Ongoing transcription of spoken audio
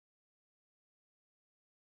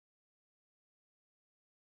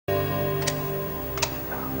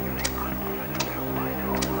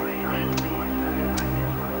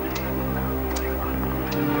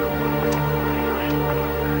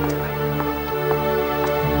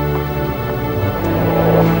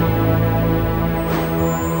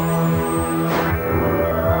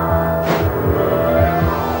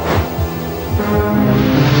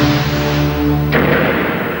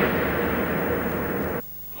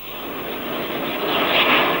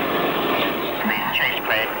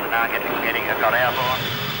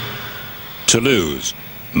Toulouse,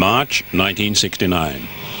 March 1969.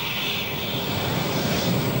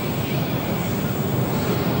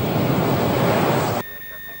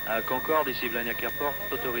 À Concorde, ici Blagnac Airport,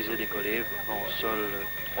 autorisé décoller, vent au sol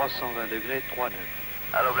 320 degrés, 3 nœuds.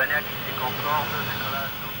 Allô Blagnac, ici Concorde,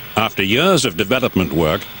 décollage. After years of development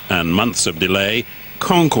work and months of delay,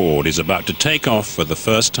 Concorde is about to take off for the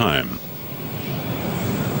first time.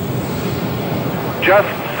 Just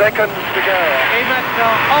seconds to go. Et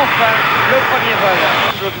maintenant, enfin, le premier vol.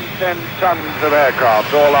 110 tons of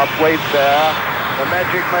aircraft, all up weight there. The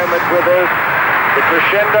magic moment with us. The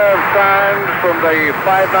crescendo of sound from the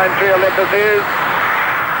 593 Olympus.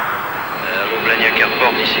 Allô Blagnac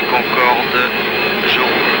Airport, ici Concorde, je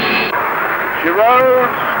roule. She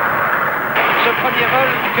rolls. Ce premier vol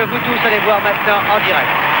que vous tous allez voir maintenant en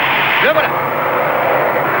direct. Le voilà.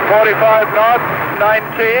 45 knots,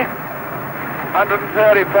 90,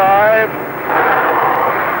 135.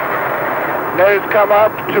 Nose come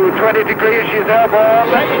up to 20 degrees, she's airborne.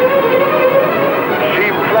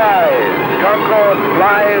 She flies. Concorde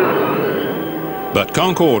flies. But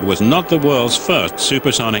Concorde was not the world's first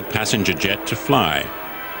supersonic passenger jet to fly.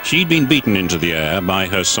 She'd been beaten into the air by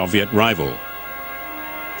her Soviet rival.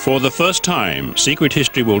 For the first time, secret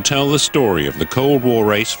history will tell the story of the Cold War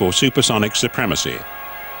race for supersonic supremacy,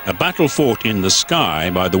 a battle fought in the sky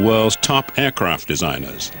by the world's top aircraft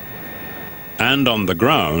designers, and on the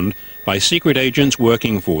ground by secret agents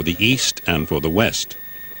working for the East and for the West.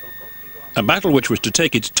 A battle which was to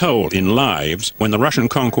take its toll in lives when the Russian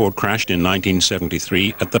Concorde crashed in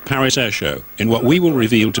 1973 at the Paris Air Show in what we will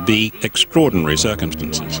reveal to be extraordinary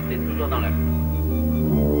circumstances.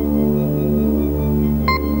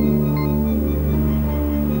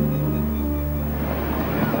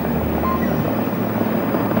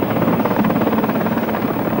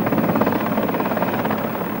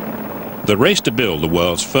 The race to build the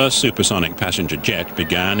world's first supersonic passenger jet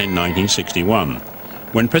began in 1961,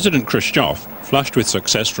 when President Khrushchev, flushed with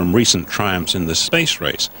success from recent triumphs in the space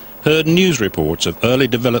race, heard news reports of early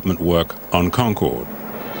development work on Concorde.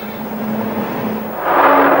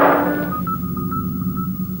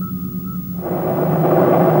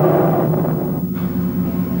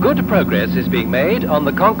 Good progress is being made on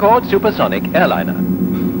the Concorde supersonic airliner.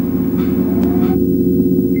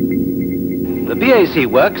 The BAC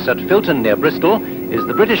Works at Filton near Bristol is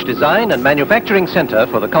the British design and manufacturing centre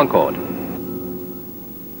for the Concorde.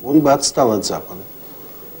 Он бы отстал от Запада,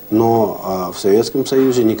 но в Советском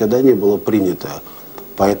Союзе никогда не было принято.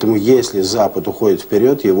 Поэтому если Запад уходит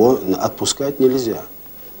вперед, его отпускать нельзя.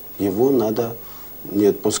 Его надо не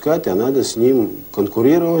отпускать, а надо с ним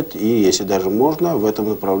конкурировать и, если даже можно, в этом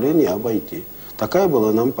направлении обойти. Такая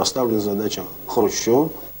была нам поставлена задача Хрущева.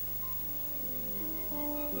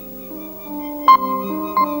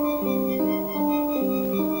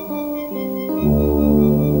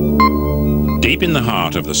 Deep in the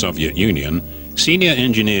heart of the Soviet Union, senior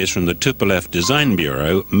engineers from the Tupolev Design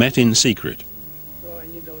Bureau met in secret.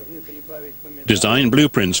 Design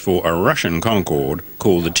blueprints for a Russian Concorde,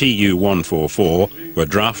 called the TU-144, were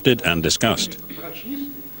drafted and discussed.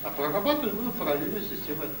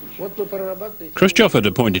 Khrushchev had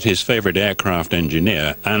appointed his favorite aircraft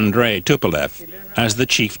engineer, Andrei Tupolev, as the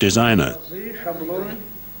chief designer.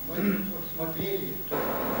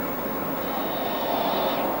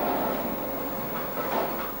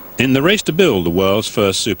 In the race to build the world's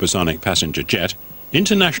first supersonic passenger jet,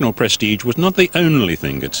 international prestige was not the only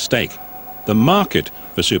thing at stake. The market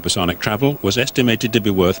for supersonic travel was estimated to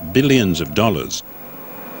be worth billions of dollars.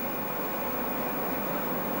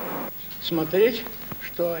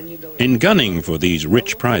 In gunning for these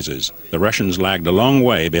rich prizes, the Russians lagged a long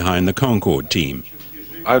way behind the Concorde team.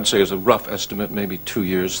 I would say as a rough estimate, maybe 2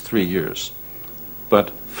 years, 3 years,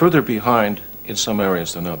 but further behind in some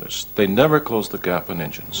areas than others. They never closed the gap in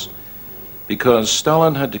engines because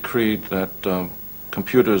Stalin had decreed that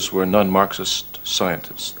computers were non-Marxist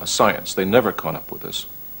science. They never caught up with this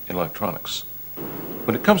in electronics.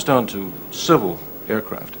 When it comes down to civil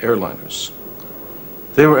aircraft, airliners,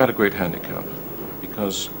 they were at a great handicap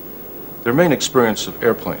because their main experience of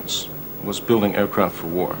airplanes was building aircraft for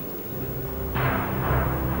war.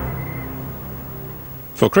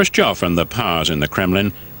 For Khrushchev and the powers in the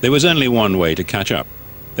Kremlin, there was only one way to catch up.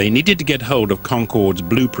 They needed to get hold of Concorde's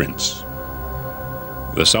blueprints.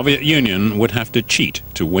 The Soviet Union would have to cheat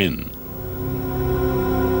to win.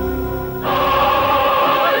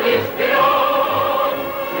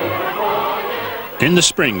 In the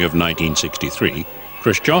spring of 1963,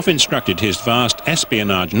 Khrushchev instructed his vast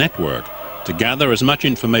espionage network to gather as much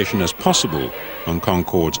information as possible on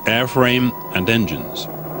Concorde's airframe and engines.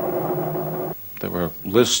 There were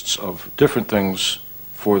lists of different things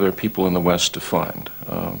for their people in the West to find.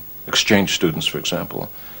 Exchange students, for example,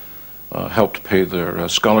 helped pay their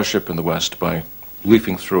scholarship in the West by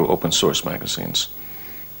leafing through open source magazines.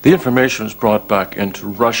 The information was brought back into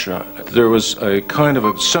Russia. There was a kind of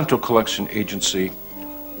a central collection agency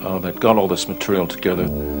that got all this material together.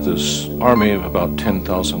 This army of about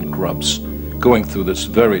 10,000 grubs going through this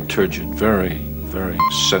very turgid, very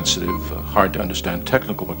sensitive, hard to understand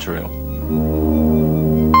technical material.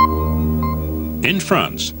 In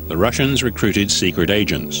France, the Russians recruited secret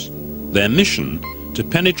agents. Their mission, to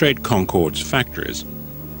penetrate Concorde's factories.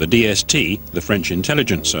 The DST, the French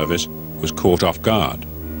intelligence service, was caught off guard.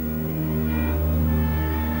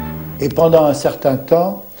 Et pendant un certain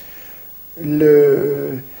temps,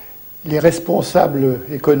 les responsables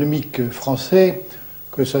économiques français,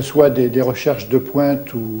 que ce soit des recherches de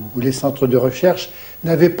pointe ou les centres de recherche,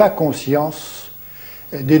 n'avaient pas conscience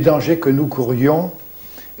des dangers que nous courions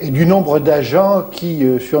et du nombre d'agents qui,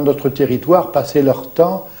 sur notre territoire, passaient leur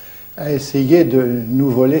temps à essayer de nous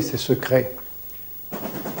voler ces secrets.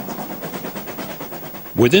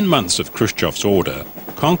 Within months of Khrushchev's order,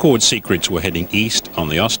 Concorde secrets were heading east on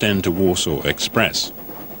the Ostend to Warsaw Express.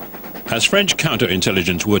 As French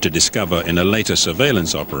counterintelligence were to discover in a later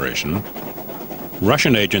surveillance operation,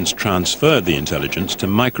 Russian agents transferred the intelligence to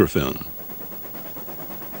microfilm.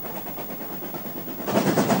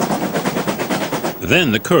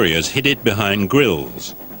 Then the couriers hid it behind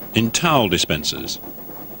grills, in towel dispensers,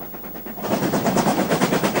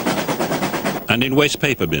 and in waste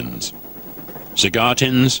paper bins, cigar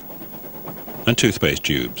tins, and toothpaste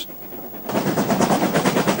tubes.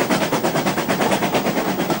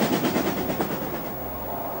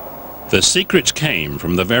 The secrets came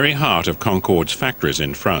from the very heart of Concorde's factories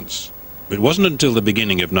in France. It wasn't until the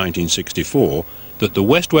beginning of 1964 that the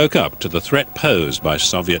West woke up to the threat posed by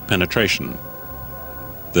Soviet penetration.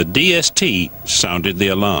 The DST sounded the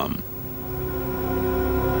alarm.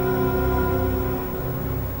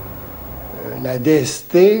 La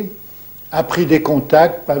DST a pris des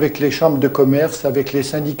contacts avec les chambres de commerce, avec les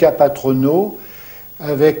syndicats patronaux,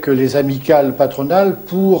 avec les amicales patronales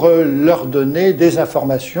pour leur donner des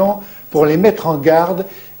informations, pour les mettre en garde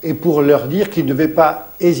et pour leur dire qu'ils ne devaient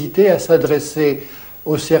pas hésiter à s'adresser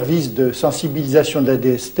au service de sensibilisation de la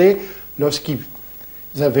DST lorsqu'ils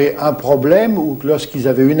avaient un problème ou lorsqu'ils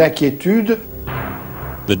avaient une inquiétude.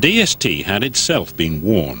 The DST had itself been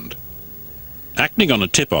warned. Acting on a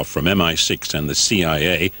tip-off from MI6 and the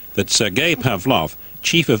CIA that Sergei Pavlov,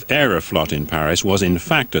 chief of Aeroflot in Paris, was in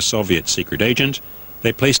fact a Soviet secret agent,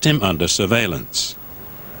 they placed him under surveillance.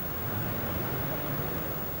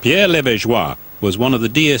 Pierre Levégeois was one of the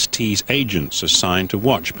DST's agents assigned to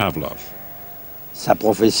watch Pavlov. Sa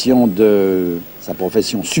profession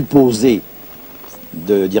supposée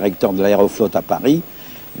de directeur de l'Aéroflot à Paris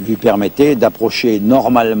lui permettait d'approcher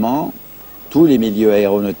normalement tous les milieux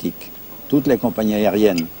aéronautiques, toutes les compagnies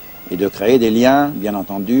aériennes, et de créer des liens, bien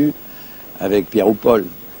entendu, avec Pierre ou Paul,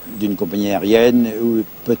 d'une compagnie aérienne ou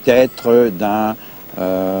peut-être d'un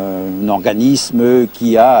organisme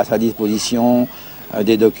qui a à sa disposition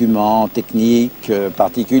des documents techniques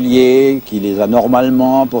particuliers, qui les a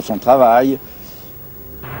normalement pour son travail.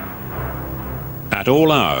 At all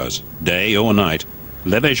hours, day or night,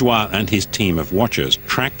 Levégeois and his team of watchers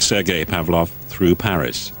tracked Sergei Pavlov through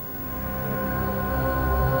Paris.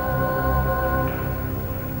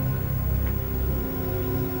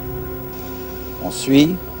 On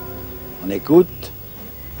suit, on écoute,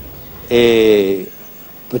 et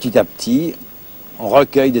petit à petit, on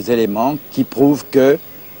recueille des éléments qui prouvent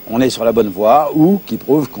qu'on est sur la bonne voie ou qui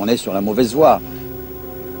prouvent qu'on est sur la mauvaise voie.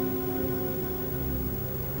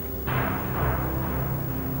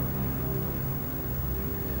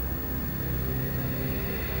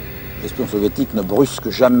 L'espion soviétique ne brusque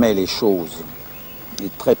jamais les choses. Il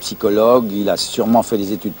est très psychologue, il a sûrement fait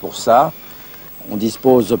des études pour ça. On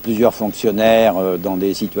dispose de plusieurs fonctionnaires dans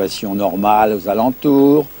des situations normales aux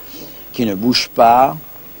alentours, qui ne bougent pas.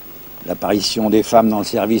 L'apparition des femmes dans le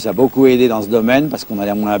service a beaucoup aidé dans ce domaine parce qu'on a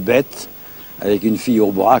l'air moins bête avec une fille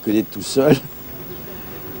au bras que d'être tout seul.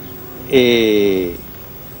 Et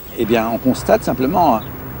eh bien, on constate simplement.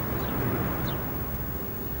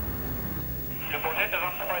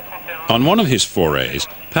 On one of his forays,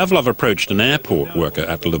 Pavlov approached an airport worker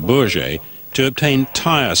at Le Bourget to obtain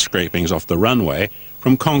tire scrapings off the runway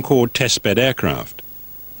from Concorde testbed aircraft.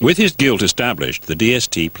 With his guilt established, the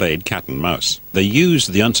DST played cat and mouse. They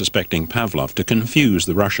used the unsuspecting Pavlov to confuse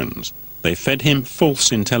the Russians. They fed him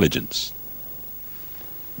false intelligence.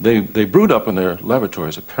 They brewed up in their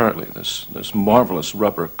laboratories, apparently, this marvelous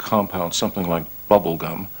rubber compound, something like bubble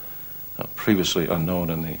gum, previously unknown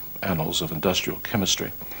in the annals of industrial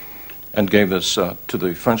chemistry, and gave this to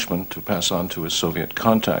the Frenchman to pass on to his Soviet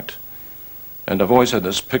contact. And I've always had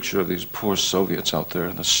this picture of these poor Soviets out there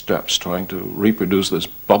in the steppes trying to reproduce this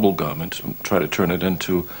bubble gum and to try to turn it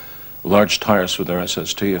into large tires for their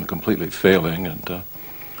SST and completely failing and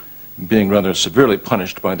being rather severely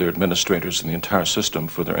punished by their administrators and the entire system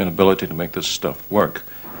for their inability to make this stuff work.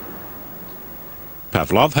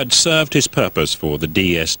 Pavlov had served his purpose for the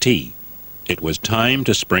DST. It was time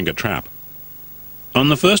to spring a trap. On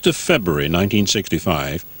the 1st of February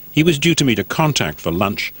 1965, he was due to meet a contact for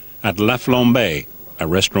lunch at La Flambée, a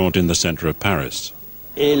restaurant in the center of Paris.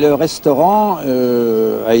 Et le restaurant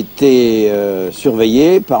a été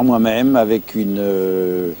surveillé par moi-même avec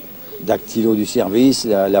une dactylo du service,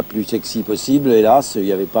 la plus sexy possible. Hélas, il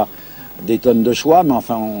n'y avait pas des tonnes de choix, mais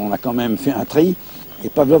enfin, on a quand même fait un tri. Et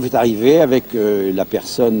Pavlov est arrivé avec la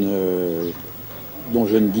personne dont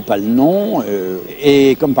je ne dis pas le nom.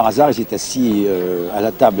 Et comme par hasard, il s'est assis à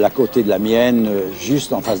la table à côté de la mienne,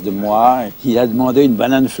 juste en face de moi. Il a demandé une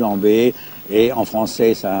banane flambée. Et en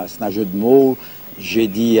français, c'est un jeu de mots. J'ai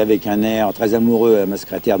dit avec un air très amoureux à ma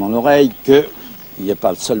secrétaire dans l'oreille qu'il n'y a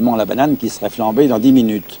pas seulement la banane qui serait flambée dans 10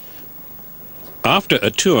 minutes. After a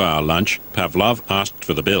 2-hour lunch, Pavlov asked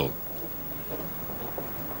for the bill.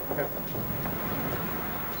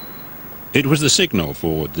 It was the signal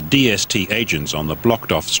for the DST agents on the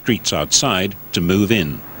blocked-off streets outside to move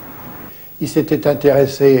in. Il s'était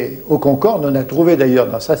intéressé au Concorde. On a trouvé d'ailleurs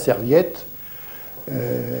dans sa serviette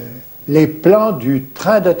les plans du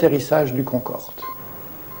train d'atterrissage du Concorde.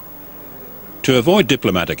 To avoid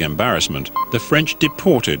diplomatic embarrassment, the French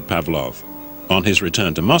deported Pavlov. On his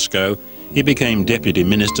return to Moscow, he became Deputy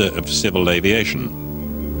Minister of Civil Aviation.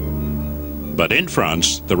 But in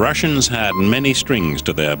France, the Russians had many strings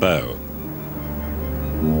to their bow.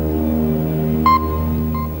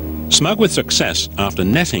 Smug with success after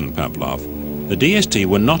netting Pavlov, the DST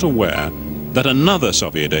were not aware that another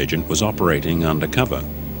Soviet agent was operating undercover.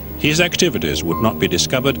 His activities would not be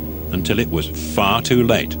discovered until it was far too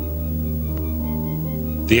late.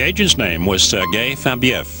 The agent's name was Sergei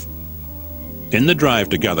Fabiev. In the drive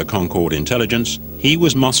to gather Concorde intelligence, he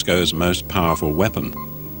was Moscow's most powerful weapon.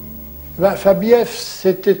 Fabiev,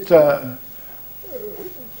 c'était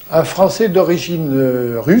un Français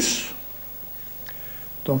d'origine russe,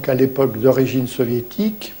 donc à l'époque d'origine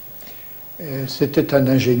soviétique. C'était un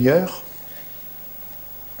ingénieur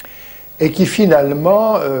et qui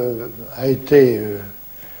finalement a été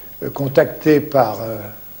contacté par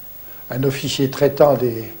un officier traitant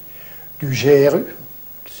du GRU,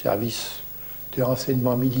 service de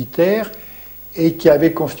renseignement militaire, et qui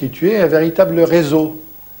avait constitué un véritable réseau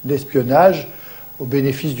d'espionnage au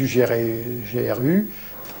bénéfice du GRU.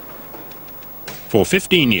 For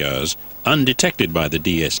 15 years, undetected by the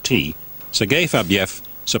DST, Sergei Fabiev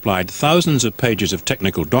supplied thousands of pages of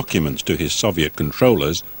technical documents to his Soviet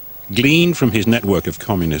controllers, gleaned from his network of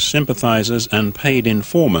communist sympathizers and paid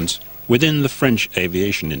informants within the French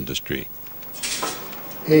aviation industry.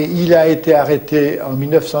 Et il a été arrêté en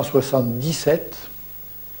 1977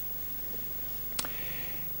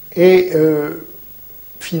 et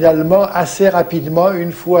finalement, assez rapidement,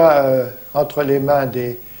 une fois entre les mains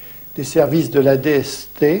des services de la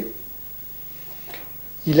DST,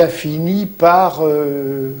 il a fini par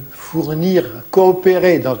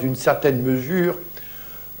coopérer dans une certaine mesure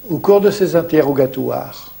au cours de ses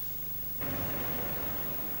interrogatoires.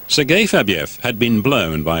 Sergei Fabiev had been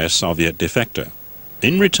blown by a Soviet defector.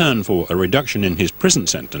 In return for a reduction in his prison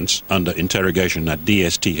sentence under interrogation at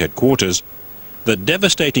DST headquarters, the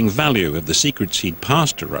devastating value of the secrets he'd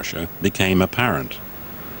passed to Russia became apparent.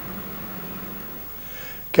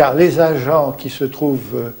 Car les agents qui se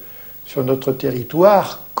trouvent sur notre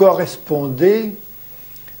territoire correspondaient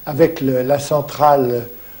avec la centrale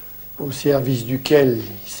au service duquel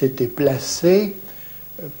il s'était placé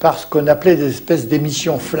par ce qu'on appelait des espèces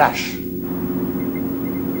d'émissions flash.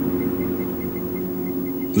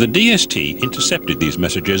 The DST intercepted these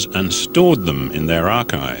messages and stored them in their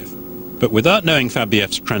archive. But without knowing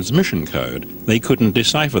Fabiev's transmission code, they couldn't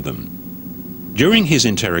decipher them. During his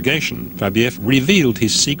interrogation, Fabiev revealed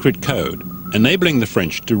his secret code, enabling the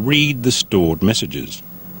French to read the stored messages.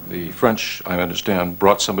 The French, I understand,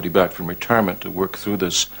 brought somebody back from retirement to work through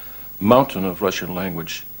this mountain of Russian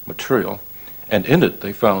language material, and in it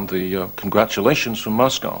they found the congratulations from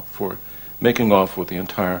Moscow for making off with the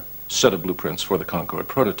entire set of blueprints for the Concorde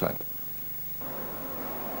prototype.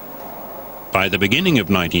 By the beginning of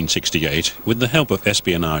 1968, with the help of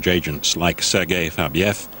espionage agents like Sergei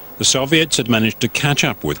Fabiev, the Soviets had managed to catch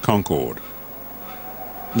up with Concorde.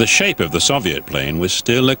 The shape of the Soviet plane was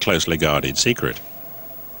still a closely guarded secret.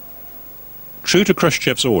 True to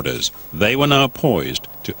Khrushchev's orders, they were now poised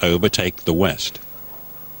to overtake the West.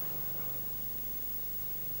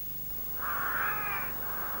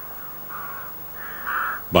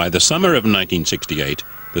 By the summer of 1968,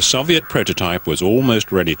 the Soviet prototype was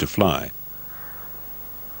almost ready to fly.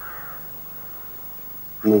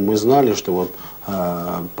 Мы знали, что вот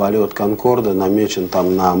полет Конкорда намечен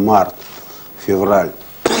там на март-февраль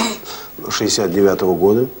 69-го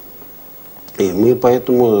года. И мы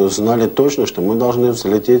поэтому знали точно, что мы должны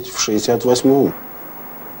взлететь в 68-м.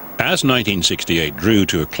 As 1968 drew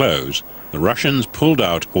to a close, the Russians pulled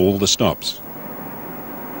out all the stops.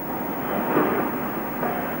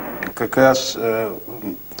 Как раз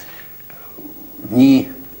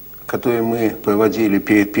дни, которые мы проводили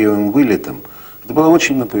перед первым вылетом, это была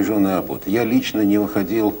очень напряженная работа. Я лично не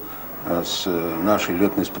выходил с нашей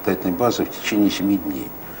летно-испытательной базы в течение 7 дней.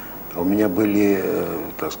 У меня были,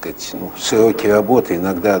 так сказать, сроки работы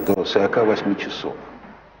иногда до 48 часов.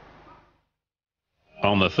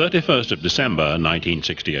 On the 31st of December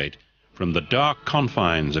 1968, from the dark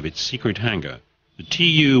confines of its secret hangar, the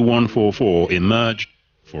TU-144 emerged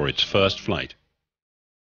for its first flight.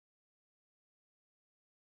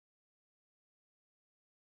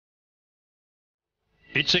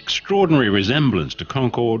 Its extraordinary resemblance to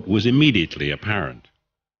Concorde was immediately apparent.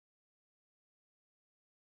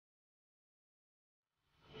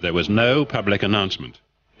 There was no public announcement.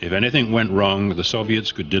 If anything went wrong, the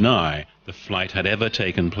Soviets could deny the flight had ever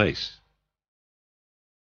taken place.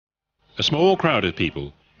 A small crowd of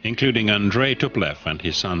people, including Andrei Tupolev and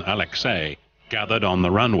his son Alexei, gathered on the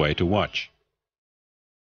runway to watch.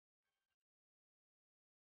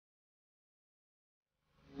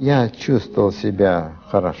 Я чувствовал себя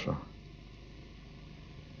хорошо.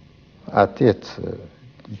 Отец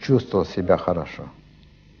чувствовал себя хорошо.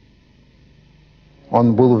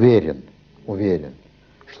 Он был уверен,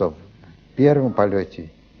 что в первом полете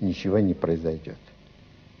ничего не произойдет.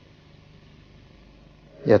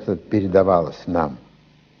 Это передавалось нам,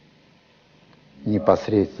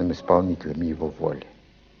 непосредственным исполнителям его воли.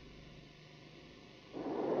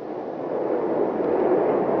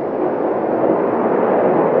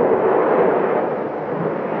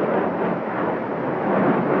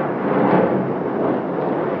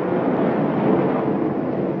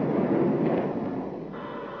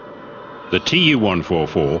 The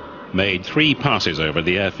TU-144 made 3 passes over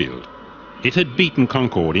the airfield. It had beaten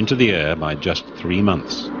Concorde into the air by just 3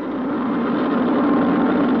 months.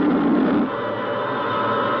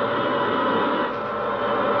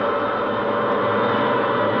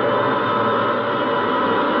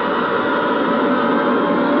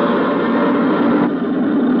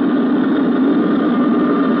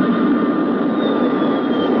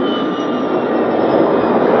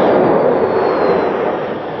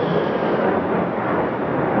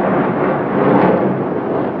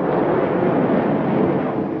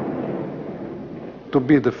 To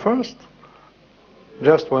be the first,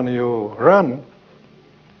 just when you run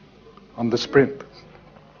on the sprint.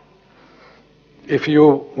 If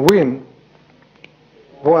you win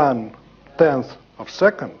 1/10 of a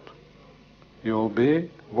second, you will be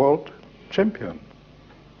world champion.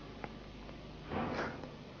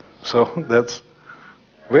 So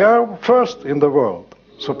we are first in the world,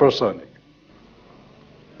 supersonic.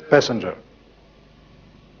 Passenger.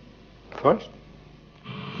 First.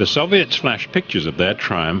 The Soviets flashed pictures of their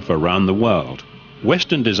triumph around the world.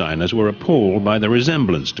 Western designers were appalled by the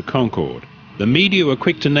resemblance to Concorde. The media were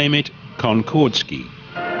quick to name it Concordski.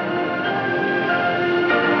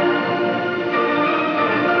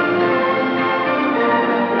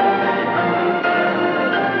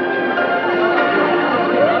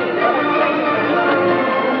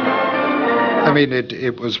 I mean,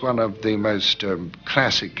 it was one of the most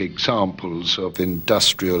classic examples of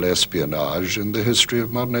industrial espionage in the history of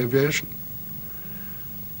modern aviation.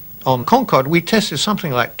 On Concorde, we tested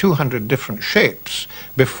something like 200 different shapes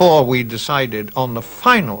before we decided on the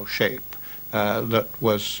final shape that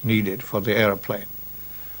was needed for the aeroplane.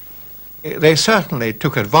 They certainly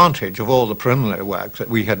took advantage of all the preliminary work that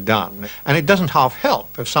we had done, and it doesn't half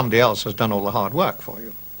help if somebody else has done all the hard work for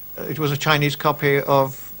you. It was a Chinese copy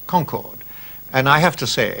of Concorde. And I have to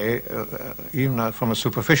say, even from a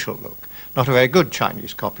superficial look, not a very good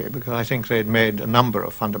Chinese copy, because I think they'd made a number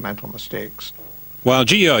of fundamental mistakes. While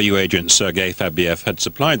GRU agent Sergei Fabiev had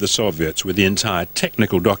supplied the Soviets with the entire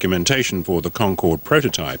technical documentation for the Concorde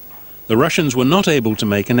prototype, the Russians were not able to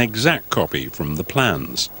make an exact copy from the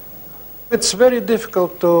plans. It's very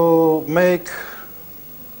difficult to make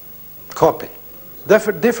copy.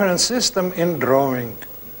 Different system in drawing,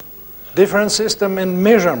 different system in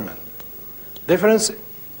measurement.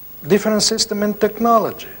 Different system in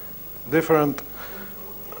technology. different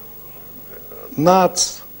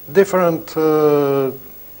nuts, different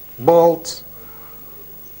bolts,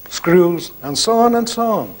 screws, and so on and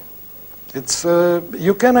so on. It's,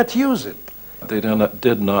 you cannot use it. They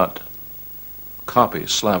did not copy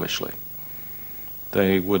slavishly.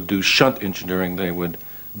 They would do shunt engineering. They would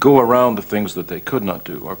go around the things that they could not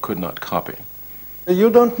do or could not copy. You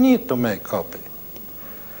don't need to make copy.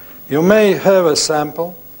 You may have a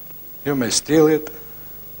sample, you may steal it,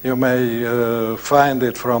 you may find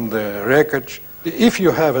it from the wreckage. If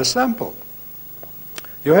you have a sample,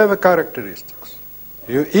 you have a characteristics.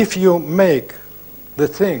 If you make the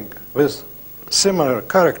thing with similar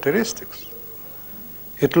characteristics,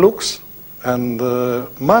 it looks and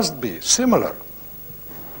must be similar.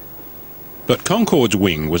 But Concorde's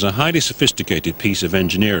wing was a highly sophisticated piece of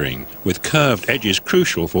engineering, with curved edges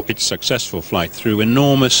crucial for its successful flight through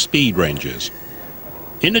enormous speed ranges.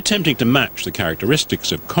 In attempting to match the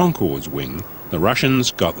characteristics of Concorde's wing, the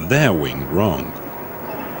Russians got their wing wrong.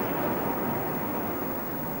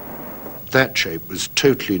 That shape was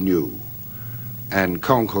totally new, and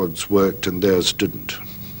Concorde's worked and theirs didn't.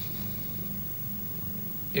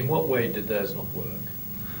 In what way did theirs not work?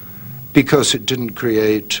 Because it didn't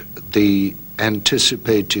create the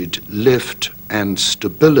anticipated lift and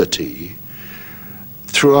stability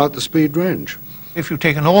throughout the speed range. If you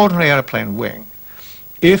take an ordinary airplane wing,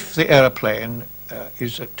 if the airplane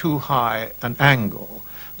is at too high an angle,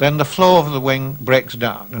 then the flow of the wing breaks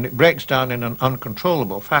down, and it breaks down in an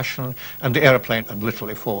uncontrollable fashion, and the airplane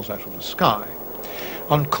literally falls out of the sky.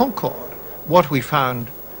 On Concorde, what we found,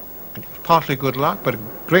 and it was partly good luck, but a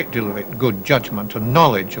great deal of it good judgment and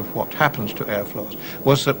knowledge of what happens to airflows,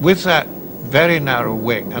 was that with that very narrow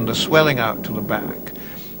wing and the swelling out to the back,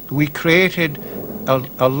 we created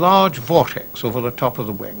a large vortex over the top of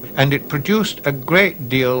the wing, and it produced a great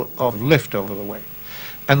deal of lift over the wing.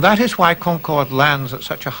 And that is why Concorde lands at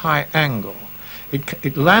such a high angle.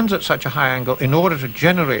 It lands at such a high angle in order to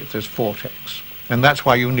generate this vortex. And that's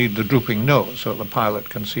why you need the drooping nose so the pilot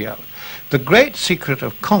can see out. The great secret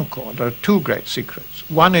of Concorde, there are two great secrets.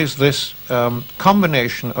 One is this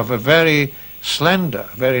combination of a very slender,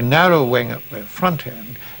 very narrow wing at the front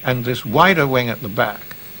end and this wider wing at the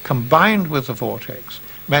back, combined with the vortex,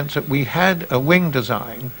 meant that we had a wing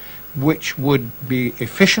design which would be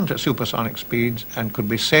efficient at supersonic speeds and could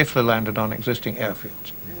be safely landed on existing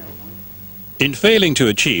airfields. In failing to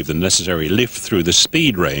achieve the necessary lift through the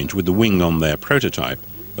speed range with the wing on their prototype,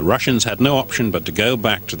 the Russians had no option but to go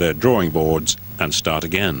back to their drawing boards and start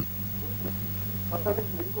again.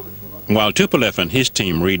 While Tupolev and his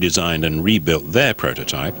team redesigned and rebuilt their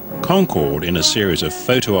prototype, Concorde, in a series of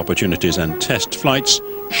photo opportunities and test flights,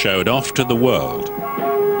 showed off to the world.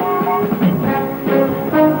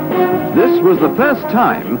 This was the first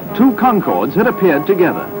time two Concordes had appeared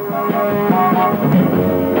together.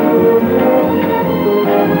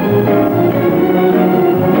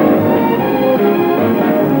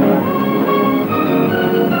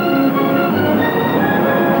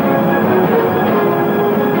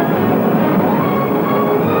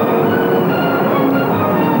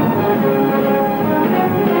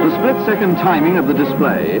 Split-second timing of the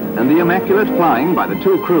display and the immaculate flying by the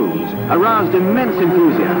two crews aroused immense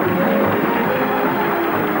enthusiasm.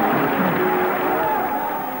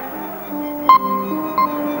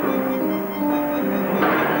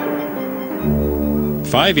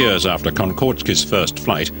 5 years after Konkordsky's first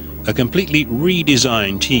flight, a completely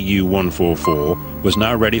redesigned TU-144 was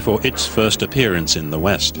now ready for its first appearance in the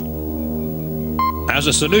West. As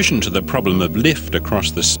a solution to the problem of lift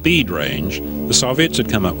across the speed range, the Soviets had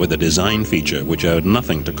come up with a design feature which owed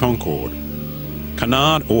nothing to Concorde.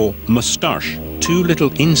 Canard or moustache, two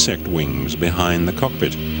little insect wings behind the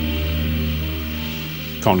cockpit.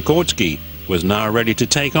 Konkordsky was now ready to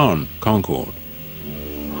take on Concorde.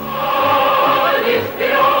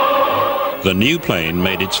 The new plane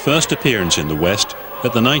made its first appearance in the West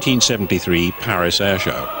at the 1973 Paris Air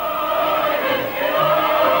Show.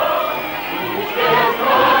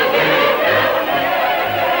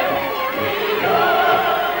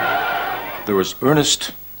 There was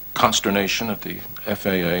earnest consternation at the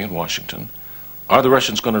FAA in Washington. Are the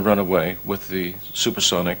Russians going to run away with the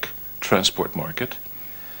supersonic transport market?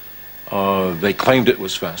 They claimed it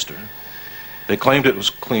was faster. They claimed it was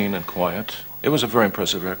clean and quiet. It was a very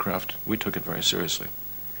impressive aircraft. We took it very seriously.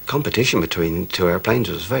 Competition between two airplanes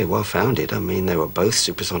was very well founded. I mean, they were both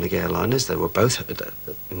supersonic airliners. They were both, in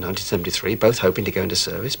 1973, both hoping to go into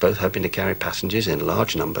service, both hoping to carry passengers in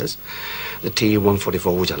large numbers. The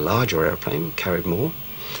TU-144 was a larger airplane, carried more.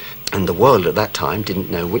 And the world at that time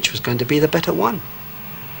didn't know which was going to be the better one.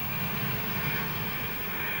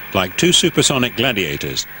 Like two supersonic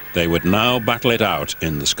gladiators, they would now battle it out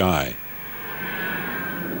in the sky.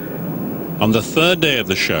 On the third day of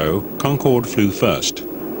the show, Concorde flew first.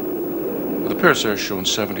 The Paris Air Show in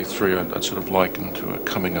 '73, I'd sort of likened to a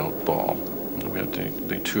coming out ball. We had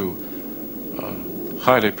the two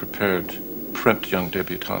highly prepared print young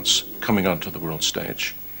debutantes coming onto the world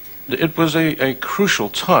stage. It was a crucial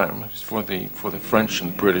time for the French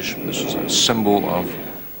and British. This was a symbol of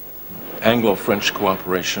Anglo-French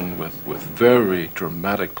cooperation with very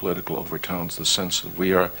dramatic political overtones, the sense that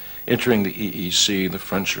we are entering the EEC, the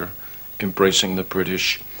French are embracing the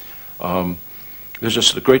British. There's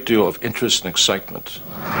just a great deal of interest and excitement.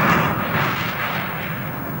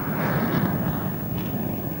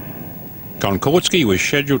 Konkordsky was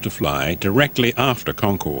scheduled to fly directly after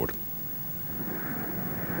Concorde.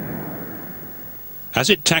 As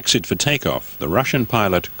it taxied for takeoff, the Russian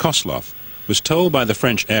pilot Koslov was told by the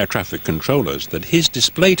French air traffic controllers that his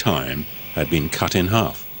display time had been cut in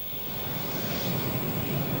half.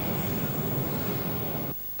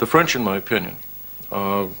 The French, in my opinion,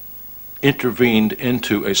 intervened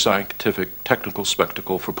into a scientific, technical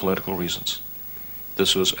spectacle for political reasons.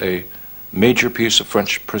 This was a major piece of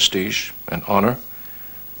French prestige and honor.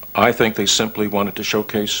 I think they simply wanted to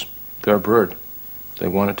showcase their bird. They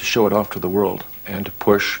wanted to show it off to the world and to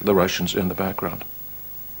push the Russians in the background.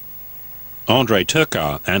 André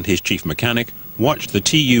Turcat and his chief mechanic watched the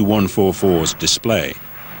TU-144's display.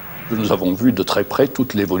 Nous avons vu de très près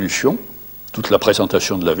toute l'évolution, toute la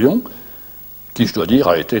présentation de l'avion, qui, je dois dire,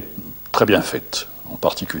 a été très bien faite. En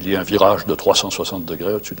particulier un virage de 360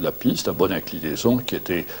 degrés au-dessus de la piste, à bonne inclinaison, qui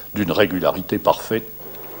était d'une régularité parfaite.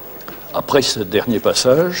 Après ce dernier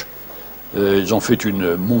passage, ils ont fait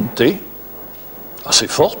une montée assez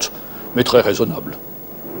forte, mais très raisonnable.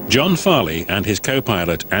 John Farley and his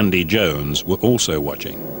co-pilot Andy Jones were also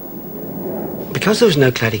watching. Because there was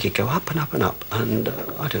no cloud, he could go up and up and up, and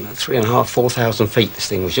I don't know, 3,500, 4,000 feet this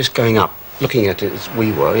thing was just going up, looking at it as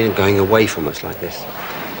we were, going away from us like this.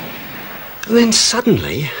 And then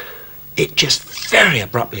suddenly, it just very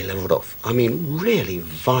abruptly leveled off. I mean, really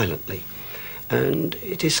violently. And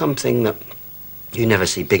it is something that you never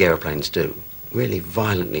see big aeroplanes do, really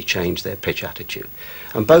violently change their pitch attitude.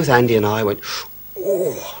 And both Andy and I went,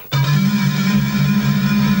 oh.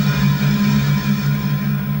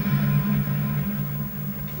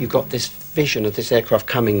 You've got this vision of this aircraft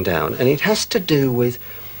coming down, and it has to do with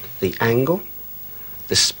the angle,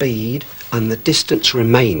 the speed, and the distance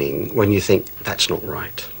remaining when you think, that's not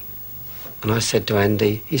right. And I said to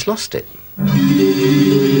Andy, he's lost it.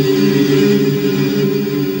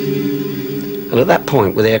 And at that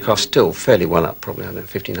point, with the aircraft still fairly well up, probably, I don't know,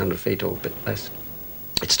 1,500 feet or a bit less,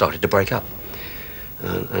 it started to break up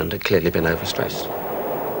and had clearly been overstressed.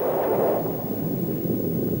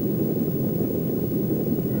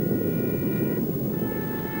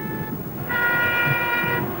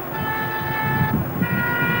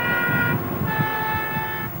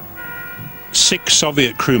 Six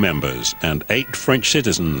Soviet crew members and 8 French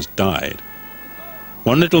citizens died.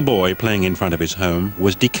 One little boy playing in front of his home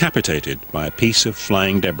was decapitated by a piece of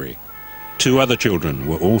flying debris. 2 other children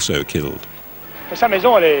were also killed. Sa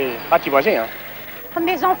maison, elle est ratiboisée, hein.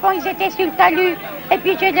 Mes enfants, ils étaient sur le talus. Et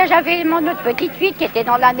puis j'avais mon autre petite fille qui était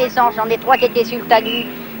dans la maison. J'en ai 3 qui étaient sur le talus.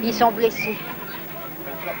 Ils sont blessés.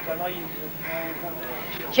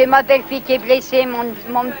 J'ai ma belle-fille qui est blessée, mon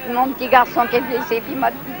petit garçon qui est blessé, puis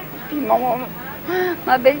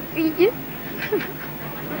ma belle-fille.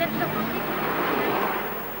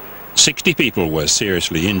 60 people were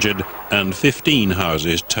seriously injured and 15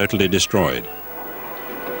 houses totally destroyed.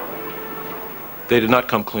 They did not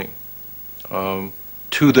come clean.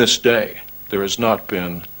 To this day, there has not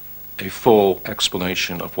been a full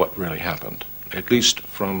explanation of what really happened, at least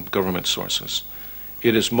from government sources.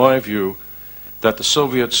 It is my view that the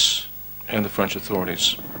Soviets and the French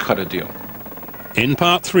authorities cut a deal. In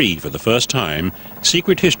part 3, for the first time,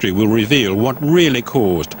 Secret History will reveal what really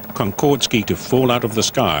caused Konkordsky to fall out of the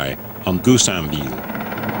sky on Goussainville.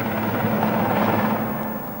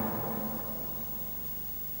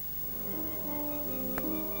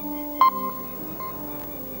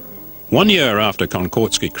 One year after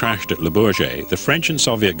Konkordsky crashed at Le Bourget, the French and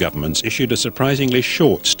Soviet governments issued a surprisingly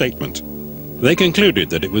short statement. They concluded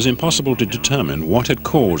that it was impossible to determine what had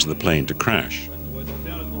caused the plane to crash.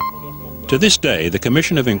 To this day, the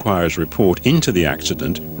Commission of Inquiry's report into the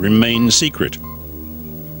accident remains secret.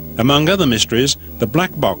 Among other mysteries, the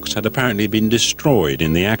black box had apparently been destroyed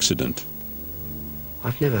in the accident.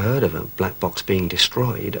 I've never heard of a black box being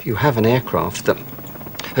destroyed. You have an aircraft that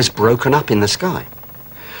has broken up in the sky.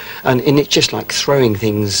 And it's just like throwing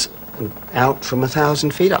things out from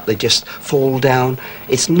 1,000 feet up. They just fall down.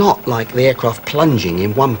 It's not like the aircraft plunging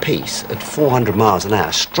in one piece at 400 miles an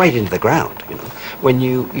hour straight into the ground, you know, when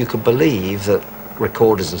you could believe that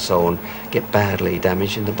recorders and so on get badly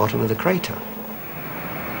damaged in the bottom of the crater.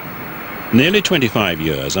 Nearly 25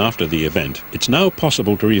 years after the event, it's now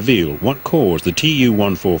possible to reveal what caused the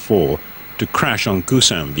TU-144 to crash on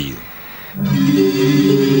Goussainville.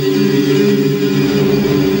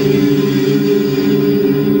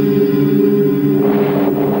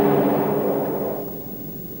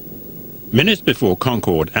 Minutes before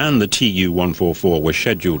Concorde and the TU-144 were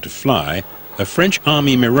scheduled to fly, a French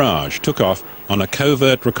Army Mirage took off on a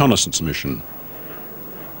covert reconnaissance mission.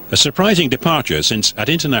 A surprising departure, since at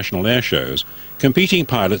international air shows, competing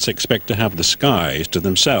pilots expect to have the skies to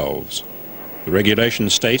themselves. The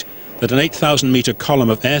regulations state that an 8,000-metre column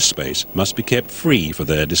of airspace must be kept free for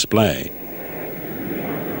their display.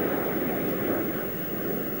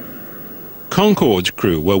 Concorde's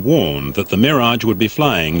crew were warned that the Mirage would be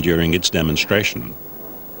flying during its demonstration.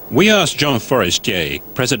 We asked Jean Forestier,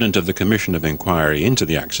 president of the Commission of Inquiry into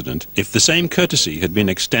the accident, if the same courtesy had been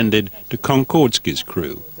extended to Concordski's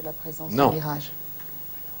crew. Non.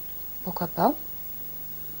 Pourquoi pas?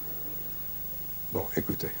 Bon,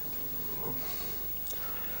 écoutez.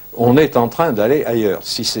 On est en train d'aller ailleurs.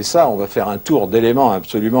 Si c'est ça, on va faire un tour d'éléments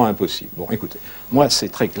absolument impossible. Bon, écoutez, moi c'est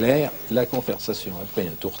très clair, la conversation a pris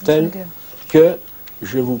un tour tel que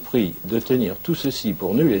je vous prie de tenir tout ceci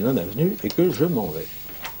pour nul et non avenu et que je m'en vais.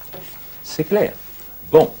 C'est clair.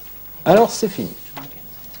 Bon, alors c'est fini.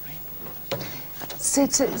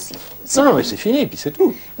 Non, mais c'est fini, puis c'est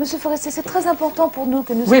tout. Monsieur Forestier, c'est très important pour nous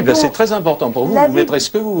que nous... Oui, ben c'est très important pour vous. Vous mettrez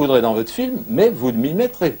ce que vous voudrez dans votre film, mais vous ne m'y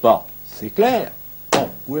mettrez pas. C'est clair. Bon,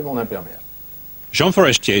 où est mon imperméable? Jean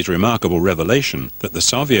Forestier's remarkable revelation that the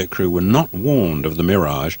Soviet crew were not warned of the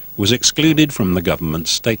Mirage was excluded from the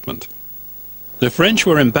government's statement. The French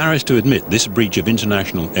were embarrassed to admit this breach of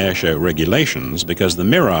international airshow regulations because the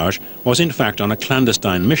Mirage was in fact on a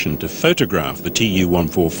clandestine mission to photograph the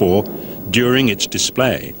TU-144 during its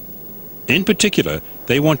display. In particular,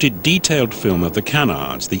 they wanted detailed film of the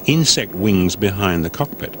canards, the insect wings behind the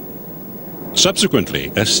cockpit.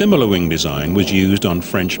 Subsequently, a similar wing design was used on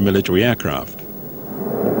French military aircraft.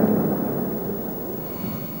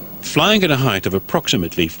 Flying at a height of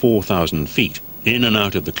approximately 4,000 feet, in and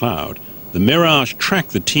out of the cloud, the Mirage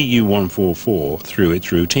tracked the TU-144 through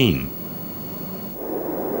its routine.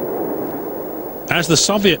 As the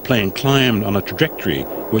Soviet plane climbed on a trajectory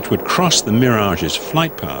which would cross the Mirage's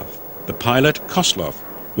flight path, the pilot, Koslov,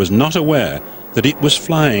 was not aware that it was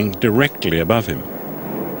flying directly above him.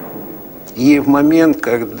 И в момент,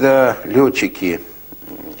 когда летчики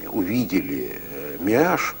увидели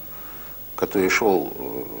 «Мираж», который шел,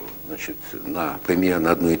 значит, на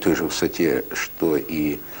примерно одной и той же высоте, что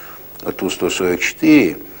и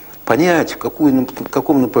Ту-144, понять, в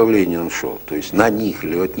каком направлении он шел, то есть на них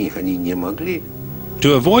или от них, они не могли.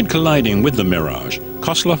 To avoid colliding with the Mirage,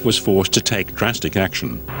 Koslov was forced to take drastic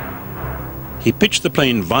action. He pitched the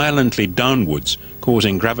plane violently downwards,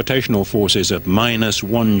 causing gravitational forces of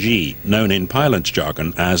 -1g, known in pilot's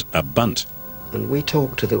jargon as a bunt. And we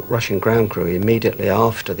talked to the Russian ground crew immediately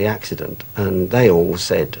after the accident, and they all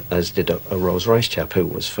said, as did a Rolls-Royce chap who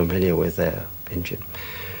was familiar with their engine,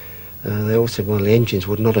 they all said, well, the engines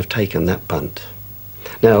would not have taken that bunt.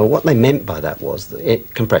 Now, what they meant by that was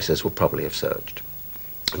that compressors would probably have surged.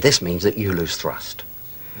 This means that you lose thrust.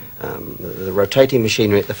 The rotating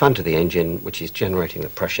machinery at the front of the engine, which is generating the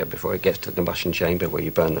pressure before it gets to the combustion chamber where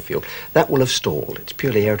you burn the fuel, that will have stalled. It's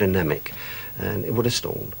purely aerodynamic, and it would have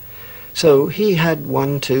stalled. So he had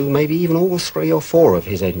 1, 2, maybe even all 3 or 4 of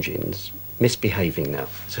his engines misbehaving now,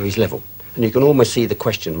 so he's level. And you can almost see the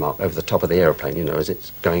question mark over the top of the aeroplane, you know, as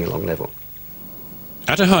it's going along level.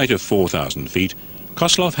 At a height of 4,000 feet,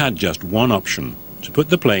 Koslov had just one option, to put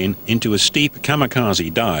the plane into a steep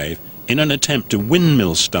kamikaze dive in an attempt to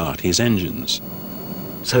windmill start his engines.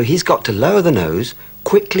 So he's got to lower the nose,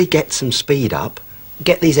 quickly get some speed up,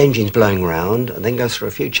 get these engines blowing around, and then go through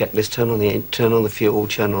a few checklists, turn on the fuel,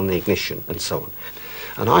 turn on the ignition, and so on.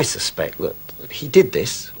 And I suspect that he did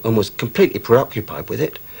this and was completely preoccupied with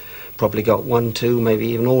it, probably got 1, 2, maybe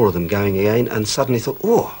even all of them going again, and suddenly thought,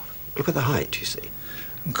 oh, look at the height, you see.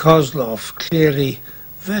 Koslov clearly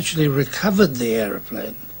virtually recovered the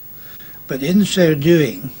aeroplane, but in so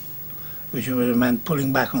doing, which would have meant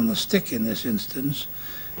pulling back on the stick in this instance,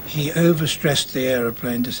 he overstressed the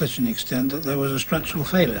aeroplane to such an extent that there was a structural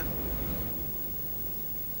failure.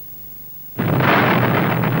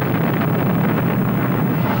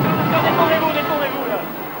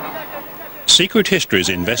 Secret History's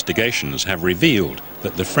investigations have revealed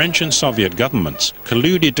that the French and Soviet governments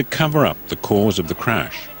colluded to cover up the cause of the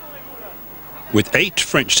crash. With 8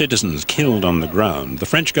 French citizens killed on the ground, the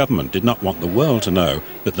French government did not want the world to know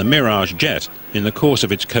that the Mirage jet, in the course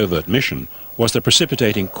of its covert mission, was the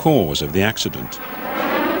precipitating cause of the accident.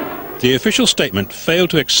 The official statement failed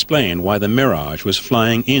to explain why the Mirage was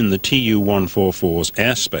flying in the TU-144's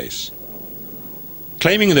airspace.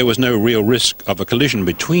 Claiming there was no real risk of a collision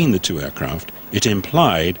between the two aircraft, it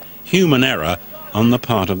implied human error on the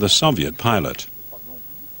part of the Soviet pilot.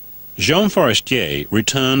 Jean Forestier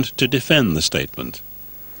returned to defend the statement.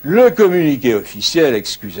 Le communiqué officiel,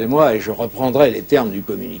 excusez-moi, et je reprendrai les termes du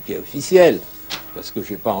communiqué officiel, parce que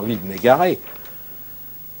je n'ai pas envie de m'égarer,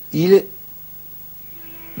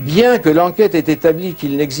 bien que l'enquête ait établi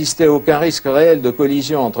qu'il n'existait aucun risque réel de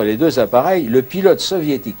collision entre les deux appareils, le pilote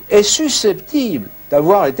soviétique est susceptible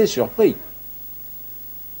d'avoir été surpris.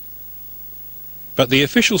 But the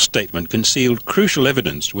official statement concealed crucial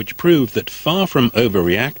evidence which proved that far from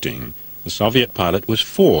overreacting, the Soviet pilot was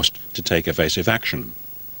forced to take evasive action.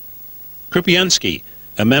 Krupyansky,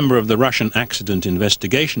 a member of the Russian accident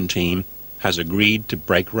investigation team, has agreed to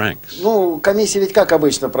break ranks. Ну, комиссия ведь как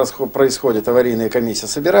обычно происходит, аварийная комиссия.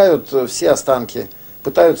 Собирают все останки,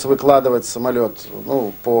 пытаются выкладывать самолет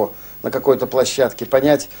на какой-то площадке,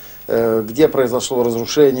 понять, где произошло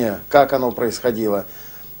разрушение, как оно происходило.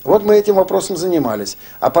 Вот мы этим вопросом занимались.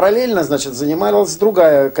 А параллельно, значит, занималась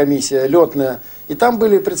другая комиссия, летная. И там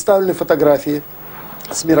были представлены фотографии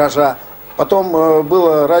с «Миража». Потом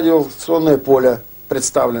было радиолокационное поле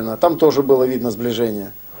представлено. Там тоже было видно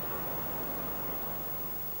сближение.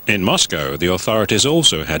 In Moscow, the authorities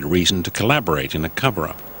also had reason to collaborate in a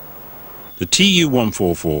cover-up. The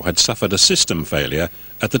TU-144 had suffered a system failure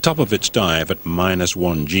at the top of its dive at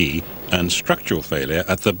 -1G and structural failure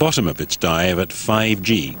at the bottom of its dive at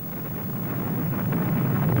 5G.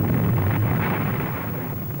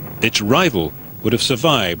 Its rival would have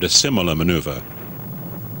survived a similar maneuver.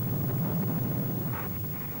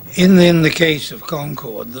 In the case of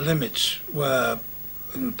Concorde, the limits were,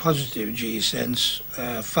 in the positive G sense,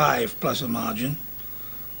 5 plus a margin,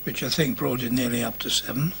 which I think brought it nearly up to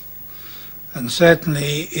 7. And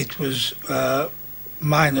certainly it was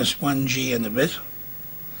 -1G and a bit.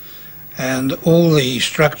 And all the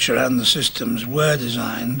structure and the systems were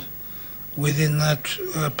designed within that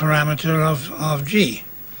parameter of G.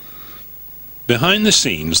 Behind the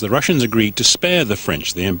scenes, the Russians agreed to spare the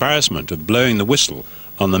French the embarrassment of blowing the whistle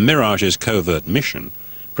on the Mirage's covert mission,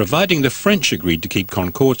 providing the French agreed to keep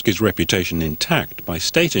Konkordsky's reputation intact by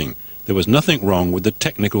stating there was nothing wrong with the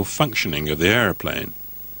technical functioning of the aeroplane.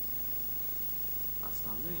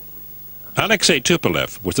 Alexei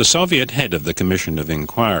Tupolev was the Soviet head of the Commission of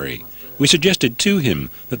Inquiry. We suggested to him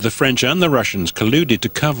that the French and the Russians colluded to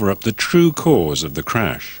cover up the true cause of the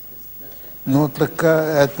crash. Ну, так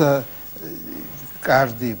это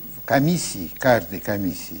каждой комиссии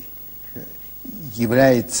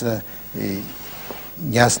является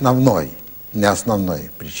не основной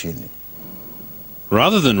причиной.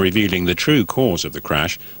 Rather than revealing the true cause of the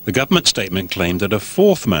crash, the government statement claimed that a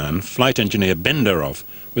fourth man, flight engineer Benderov,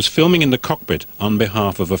 was filming in the cockpit on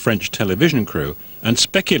behalf of a French television crew and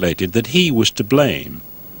speculated that he was to blame.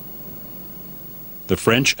 The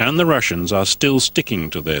French and the Russians are still sticking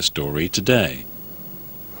to their story today.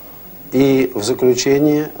 И в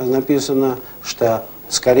заключении написано, что,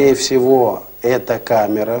 скорее всего, эта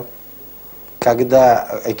камера,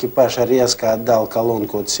 когда экипаж резко отдал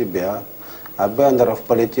колонку от себя, а Бендеров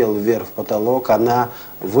полетел вверх в потолок, она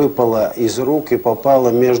выпала из рук и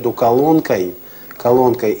попала между колонкой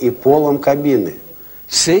и полом кабины.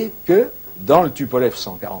 C'est que dans le Tupolev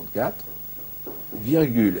 144,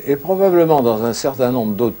 virgule, et probablement dans un certain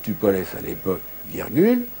nombre d'autres Tupolev à l'époque,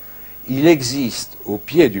 virgule, il existe au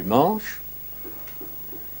pied du manche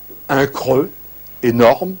un creux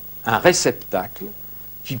énorme, un réceptacle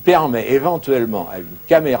qui permet éventuellement à une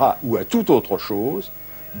caméra ou à toute autre chose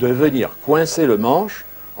de venir coincer le manche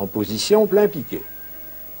en position plein piqué.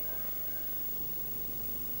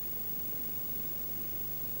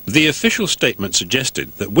 The official statement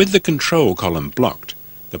suggested that with the control column blocked,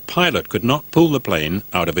 the pilot could not pull the plane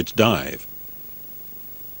out of its dive.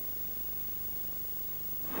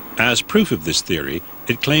 As proof of this theory,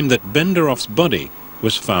 it claimed that Benderov's body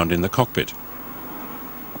was found in the cockpit.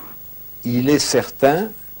 Il est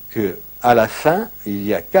certain que à la fin, il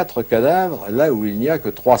y a 4 cadavres là où il n'y a que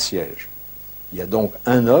 3 sièges. Il y a donc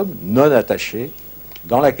un homme non attaché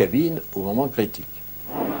dans la cabine au moment critique.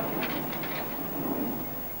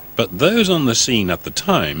 But those on the scene at the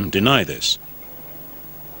time deny this.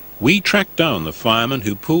 We tracked down the firemen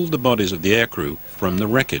who pulled the bodies of the aircrew from the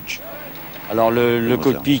wreckage. Alors le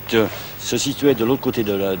cockpit se situait de l'autre côté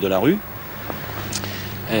de la rue.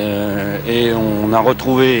 Et on a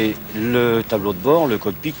retrouvé le tableau de bord, le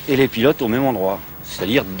cockpit et les pilotes au même endroit,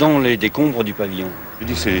 c'est-à-dire dans les décombres du pavillon. Je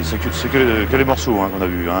dis c'est que les morceaux hein, qu'on a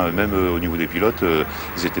vus, hein. Même au niveau des pilotes,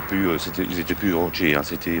 ils étaient plus entiers, hein.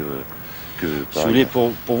 C'était que. Si vous voulez,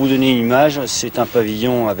 pour vous donner une image, c'est un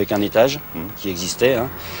pavillon avec un étage qui existait, hein,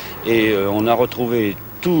 et on a retrouvé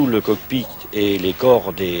tout le cockpit et les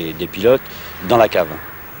corps des pilotes dans la cave.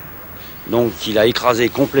 Donc il a écrasé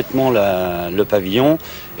complètement le pavillon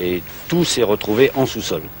et tout s'est retrouvé en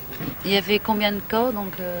sous-sol. Il y avait combien de corps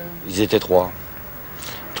donc Ils étaient 3.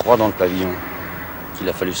 3 dans le pavillon qu'il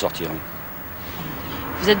a fallu sortir.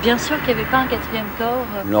 Vous êtes bien sûr qu'il n'y avait pas un 4e corps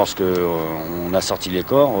Lorsque on a sorti les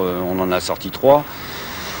corps, on en a sorti 3.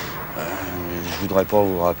 Je voudrais pas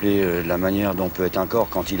vous rappeler la manière dont peut être un corps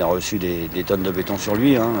quand il a reçu des tonnes de béton sur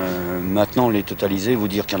lui. Hein. Maintenant, les totaliser, vous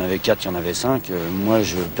dire qu'il y en avait 4, qu'il y en avait 5. Moi,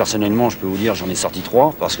 personnellement, je peux vous dire j'en ai sorti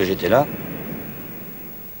 3 parce que j'étais là.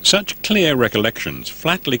 Such clear recollections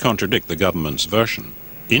flatly contradict the government's version.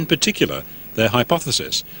 In particular, their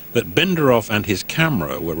hypothesis that Benderov and his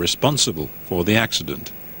camera were responsible for the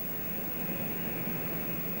accident.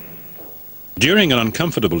 During an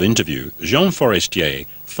uncomfortable interview, Jean Forestier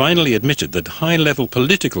finally admitted that high-level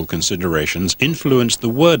political considerations influenced the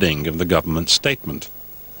wording of the government's statement.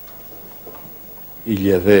 Il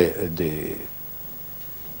y avait des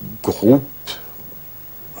groupes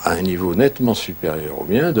à un niveau nettement supérieur au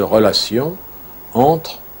mien de relations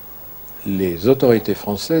entre les autorités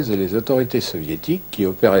françaises et les autorités soviétiques qui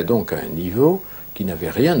opéraient donc à un niveau qui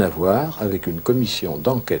n'avait rien à voir avec une commission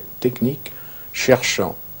d'enquête technique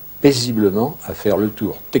cherchant paisiblement à faire le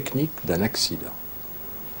tour technique d'un accident.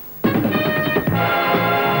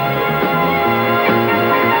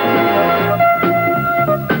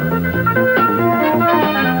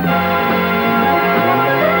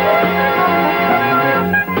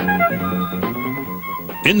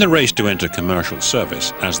 In the race to enter commercial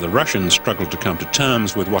service, as the Russians struggled to come to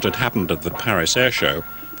terms with what had happened at the Paris Air Show,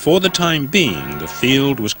 for the time being, the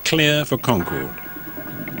field was clear for Concorde.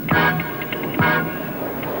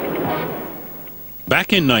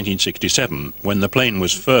 Back in 1967, when the plane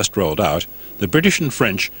was first rolled out, the British and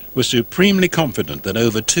French were supremely confident that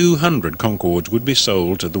over 200 Concordes would be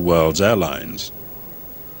sold to the world's airlines.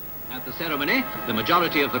 At the ceremony, the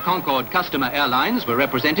majority of the Concorde customer airlines were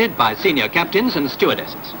represented by senior captains and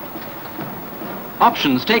stewardesses.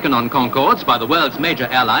 Options taken on Concordes by the world's major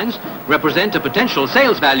airlines represent a potential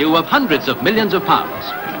sales value of hundreds of millions of pounds.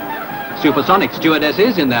 Supersonic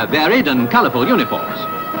stewardesses in their varied and colourful uniforms.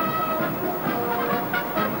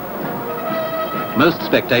 Most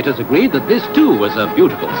spectators agreed that this too was a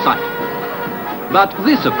beautiful sight. But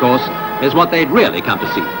this, of course, is what they'd really come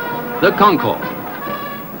to see, the Concorde.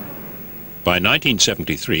 By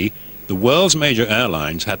 1973, the world's major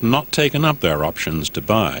airlines had not taken up their options to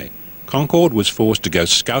buy. Concorde was forced to go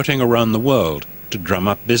scouting around the world to drum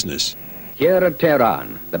up business. Here at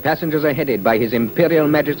Tehran, the passengers are headed by His Imperial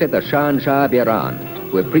Majesty the Shah of Iran,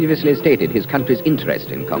 who had previously stated his country's interest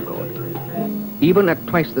in Concorde. Even at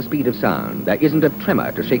twice the speed of sound, there isn't a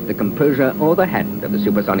tremor to shake the composure or the hand of the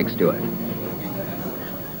supersonic steward.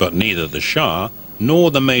 But neither the Shah nor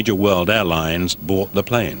the major world airlines bought the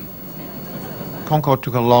plane. Concorde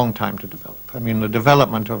took a long time to develop. I mean, the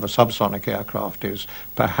development of a subsonic aircraft is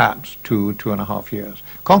perhaps 2.5 years.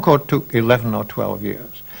 Concorde took 11 or 12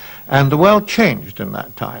 years. And the world changed in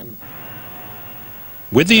that time.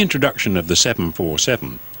 With the introduction of the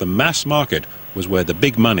 747, the mass market was where the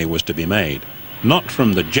big money was to be made, not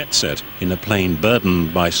from the jet set in a plane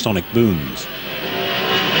burdened by sonic booms.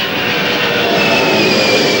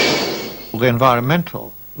 The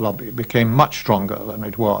environmental lobby became much stronger than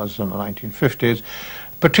it was in the 1950s,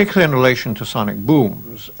 particularly in relation to sonic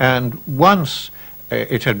booms. And once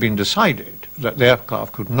it had been decided that the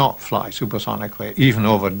aircraft could not fly supersonically, even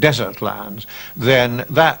over desert lands, then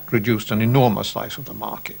that reduced an enormous slice of the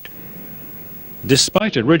market.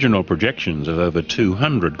 Despite original projections of over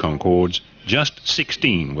 200 Concordes, just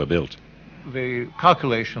 16 were built. The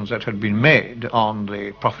calculations that had been made on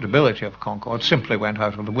the profitability of Concorde simply went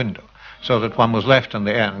out of the window, so that one was left in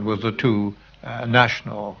the end with the two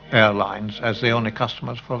national airlines as the only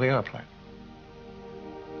customers for the airplane.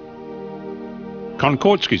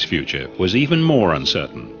 Konkordsky's future was even more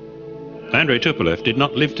uncertain. Andrei Tupolev did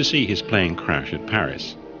not live to see his plane crash at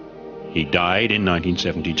Paris. He died in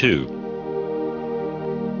 1972.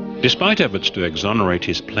 Despite efforts to exonerate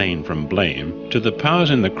his plane from blame, to the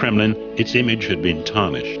powers in the Kremlin, its image had been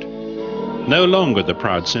tarnished. No longer the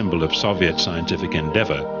proud symbol of Soviet scientific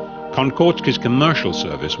endeavor, Konkordsky's commercial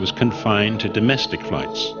service was confined to domestic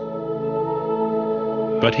flights.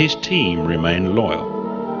 but his team remained loyal.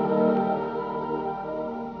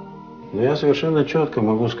 Но я совершенно четко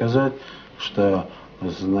могу сказать, что,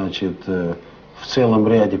 значит, в целом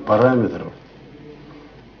ряде параметров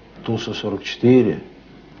Ту-144,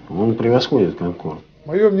 он превосходит Конкорд.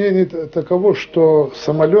 Мое мнение таково, что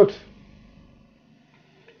самолет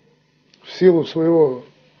в силу своего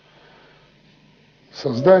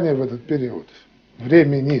создания в этот период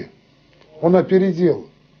времени, он опередил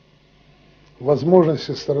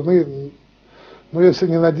возможности страны, ну если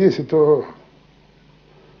не на 10, то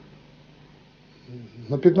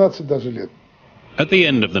на 15 даже лет. At the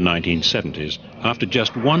end of the 1970s, after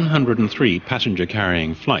just 103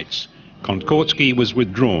 passenger-carrying flights, Concorde was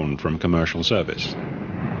withdrawn from commercial service.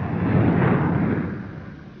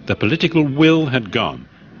 The political will had gone,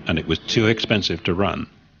 and it was too expensive to run.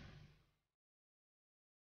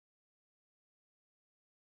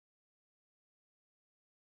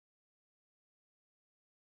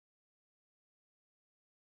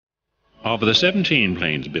 Of the 17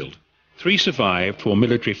 planes built, 3 survived for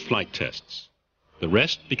military flight tests. The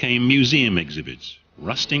rest became museum exhibits,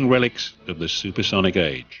 rusting relics of the supersonic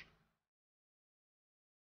age.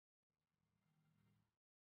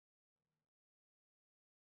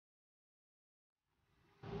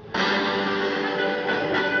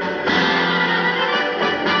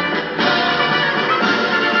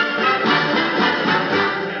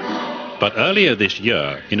 But earlier this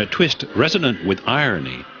year, in a twist resonant with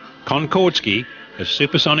irony, Concorde, a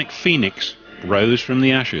supersonic phoenix, rose from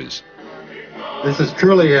the ashes. This is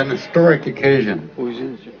truly an historic occasion.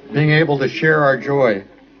 Being able to share our joy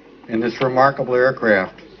in this remarkable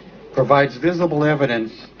aircraft provides visible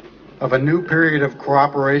evidence of a new period of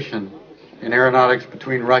cooperation in aeronautics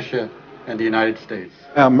between Russia and the United States.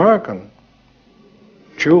 American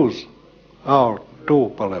choose our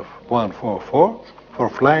Tupolev 144 for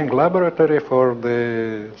flying laboratory for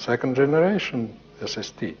the second generation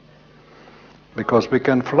SST. Because we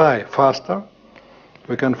can fly faster,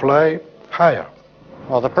 we can fly higher.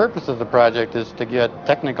 Well, the purpose of the project is to get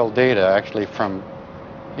technical data actually from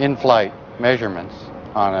in-flight measurements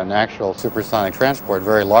on an actual supersonic transport,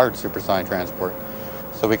 very large supersonic transport.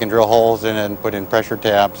 So we can drill holes in it and put in pressure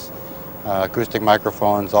taps, acoustic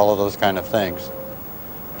microphones, all of those kind of things.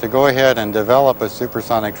 To go ahead and develop a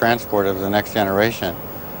supersonic transport of the next generation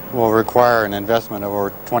will require an investment of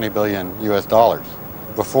over 20 billion US dollars.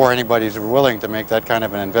 Before anybody's willing to make that kind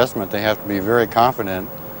of an investment, they have to be very confident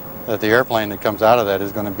that the airplane that comes out of that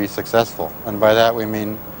is going to be successful. And by that we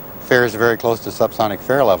mean fares very close to subsonic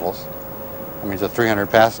fare levels. I mean, it's a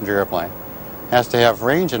 300-passenger airplane. Has to have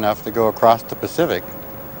range enough to go across the Pacific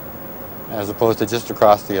as opposed to just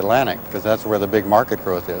across the Atlantic, because that's where the big market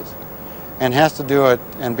growth is. And has to do it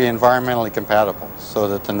and be environmentally compatible so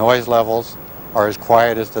that the noise levels are as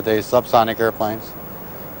quiet as today's subsonic airplanes,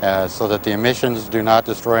 so that the emissions do not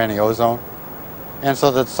destroy any ozone, and so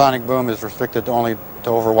that sonic boom is restricted only to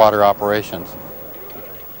overwater operations.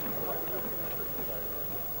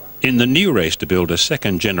 In the new race to build a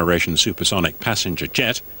second-generation supersonic passenger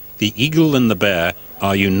jet, the Eagle and the Bear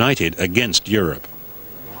are united against Europe.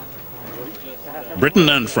 Britain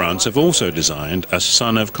and France have also designed a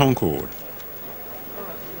son of Concorde.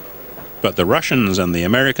 But the Russians and the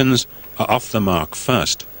Americans are off the mark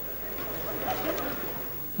first.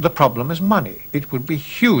 The problem is money. It would be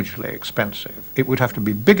hugely expensive. It would have to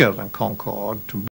be bigger than Concorde to